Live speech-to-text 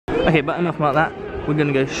Okay, but enough about that. We're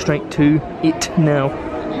gonna go straight to it now.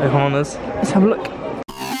 Ohana's. Let's have a look.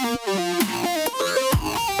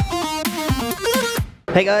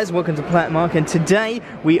 Hey guys, welcome to Planet Mark, and today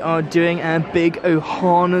we are doing our big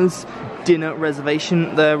Ohana's dinner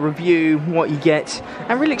reservation, the review, what you get,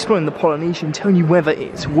 and really exploring the Polynesian, telling you whether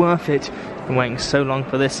it's worth it. I've been waiting so long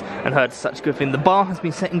for this and heard such good thing. The bar has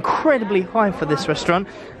been set incredibly high for this restaurant,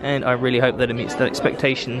 and I really hope that it meets their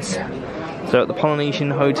expectations. So at the Polynesian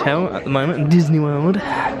Hotel at the moment in Disney World. If you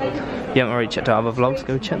haven't already checked out other vlogs,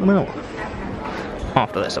 go check them out.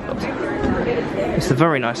 After this, of course. It's a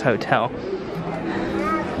very nice hotel.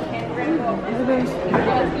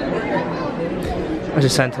 I was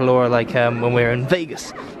just saying to Laura, like when we were in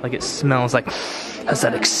Vegas, like it smells like as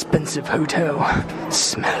that expensive hotel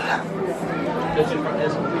smell.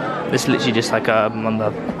 It's literally just like on the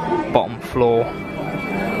bottom floor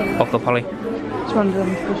of the Poly. It's one of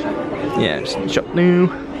them for the shop. Yeah, just in the shop new.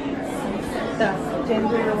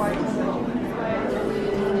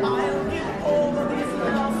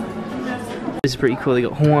 This is pretty cool. They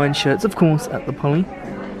got Hawaiian shirts, of course, at the Poly.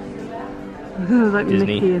 Like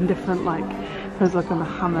Disney. Mickey and different, like, there's like on a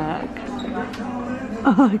hammock.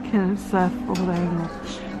 Oh, like a surfboarding or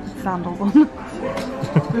sandals on.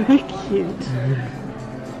 Really cute.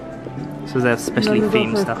 So there's specially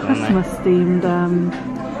themed stuff on there. Christmas themed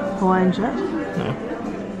Hawaiian shirt. No.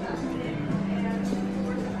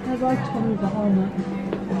 I like Tommy Ohana.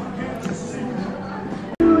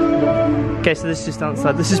 Okay, so this is just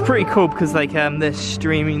outside. This is pretty cool because like they're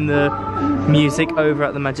streaming the music over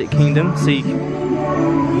at the Magic Kingdom. So you can,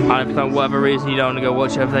 I don't know, for whatever reason you don't want to go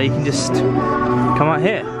watch over there, you can just come out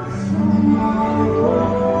here,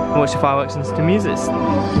 watch the fireworks and listen to music. We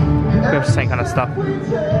have the same kind of stuff.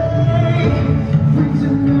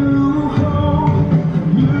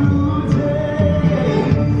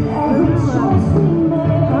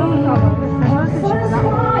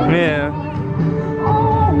 Yeah.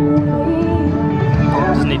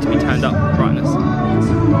 Just need to be turned up brightness.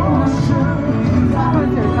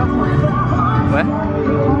 Where?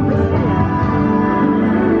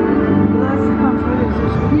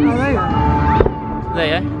 There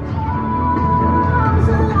you go.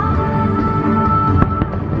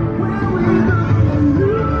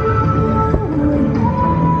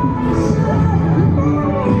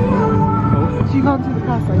 So you can't see the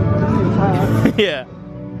castle, you can just see the fireworks. Yeah.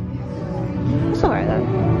 It's alright though.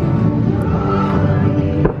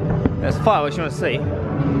 There's fireworks you want to see.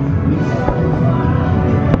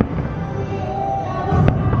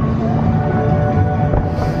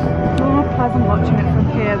 More pleasant watching it from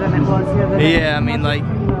here than it was the other day. Yeah, I mean like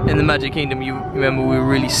in the Magic Kingdom you remember we were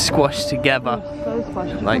really squashed together. So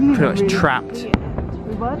squashed. Like pretty much trapped.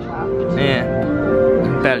 We were trapped. Yeah.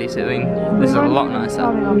 Barely sitting. This is a lot nicer.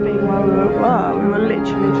 Planning on being where we were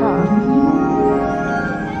literally trapped.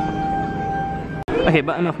 Okay,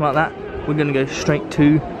 but enough about that. We're gonna go straight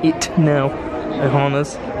to it now.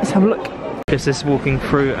 Ohana's. Let's have a look. This is walking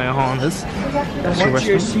through Ohana's. Once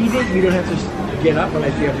you're seated, you don't have to get up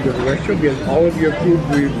unless you have to go to the restroom because all of your food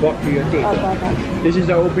will be brought to your table. This is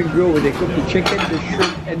our open grill where they cook the chicken, the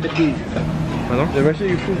shrimp, and the beef. The rest of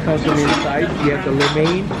your food comes from inside. You have the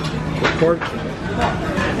lemonade, the pork,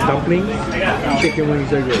 dumplings, chicken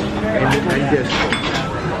wings are good, and this.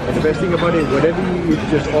 And the best thing about it is whatever you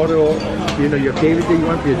just order, you know, your favorite that you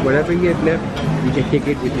want, because whatever you have left, you can take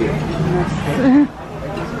it with you.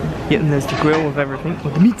 Yeah, and there's the grill with everything.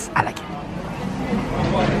 With the meats, I like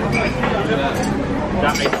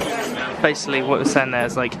it. Basically, what we're saying there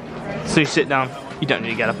is like, so you sit down, you don't need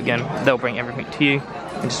to get up again. They'll bring everything to you.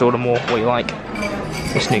 You just order more what you like.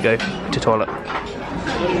 You just need to go to toilet.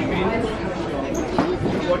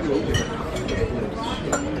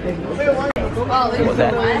 What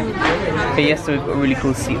there? Okay, yes, so we've got a really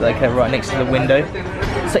cool seat like right next to the window.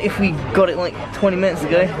 So if we got it like 20 minutes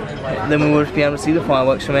ago, then we would be able to see the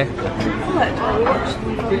fireworks from here.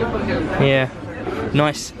 Yeah,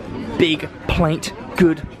 nice big plate,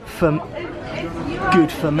 good for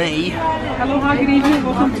me. Hello, hi, good evening,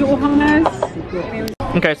 welcome to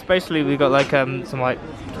Ohana's. Okay, so basically we got like some like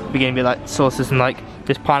beginning to be like sauces and like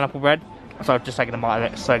this pineapple bread. So I've just taken a bite of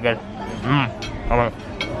it, it's so good. I love it.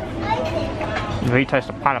 Really taste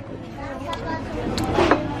of pineapple.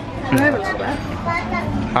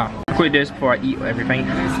 Quickly do this before I eat everything.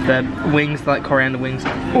 The wings, like coriander wings,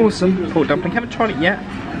 awesome. Pork dumpling, haven't tried it yet.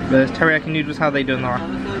 The teriyaki noodles, how are they doing, Laura?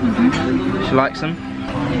 She likes them.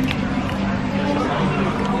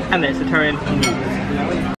 And there's the teriyaki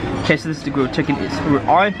noodles. Okay, so this is the grilled chicken.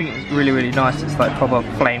 I think it's really, really nice. It's like proper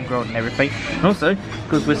flame grilled and everything. And also,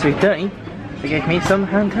 because we're so dirty, they gave me some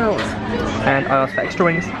hand towels. And I asked for extra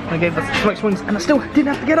wings, and they gave us some extra wings, and I still didn't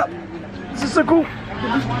have to get up. This is so cool.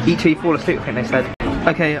 Eat till you fall asleep, I think they said.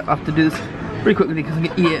 Okay, I have to do this really quickly because I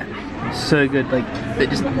can eat it. It's so good, like, they're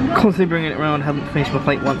just constantly bringing it around. I haven't finished my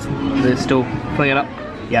plate once, and they're still filling it up.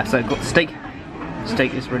 Yeah, so I've got the steak.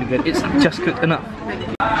 Steak is really good. It's just cooked enough.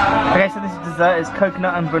 Okay, so this dessert is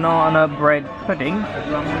coconut and banana bread pudding. I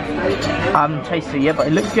haven't tasted it yet, but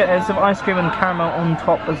it looks good. There's some ice cream and caramel on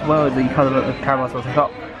top as well. The colour of the caramel sauce on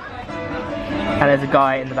top. And there's a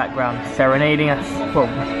guy in the background serenading us. Well,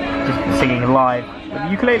 just singing live with the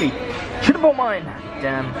ukulele. Should have bought mine.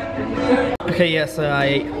 Damn. Okay, yeah, so I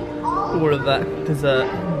ate all of that dessert.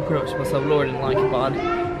 Pretty much myself. Laura didn't like it, but I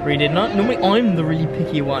really did not. Normally, I'm the really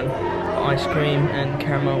picky one. Ice cream and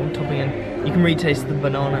caramel topping, and you can really taste the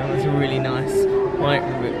banana. It was really nice. I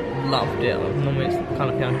loved it. Normally it's the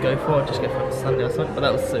kind of thing I'd go for. I'd just go for a sundae or something, but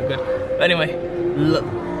that was so good. But anyway, look,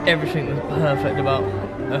 everything was perfect about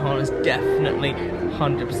Ohana's. Definitely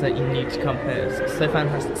 100% you need to come here. It's so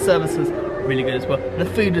fantastic. Service was really good as well. And the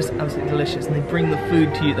food was absolutely delicious, and they bring the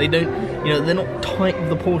food to you. They don't, you know, they're not tight with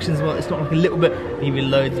the portions as well. It's not like a little bit, they give you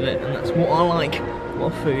loads of it, and that's what I like.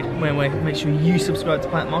 Of food. Anyway, make sure you subscribe to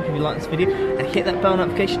Planet Mark if you like this video, and hit that bell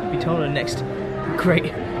notification to be told of the next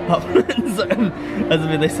great upload. So, as I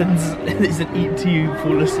mean, they said eat till you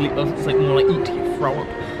fall asleep. It's like more like eat till you throw up.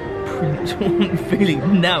 Pretty much what I'm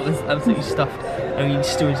feeling now is absolutely stuffed, and you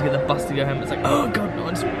still need to get the bus to go home. It's like, oh god, no, I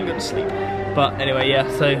just want to go to sleep. But anyway, yeah.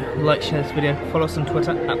 So like, share this video, follow us on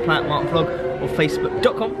Twitter at PlanetMarkVlog or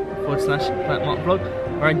Facebook.com/PlanetMarkVlog.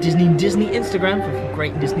 Or at Disney Instagram for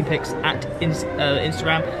great Disney pics at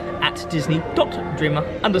Instagram at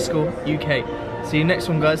Disney.dreamer_UK. See you next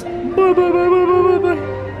one, guys. Bye bye bye bye bye bye bye.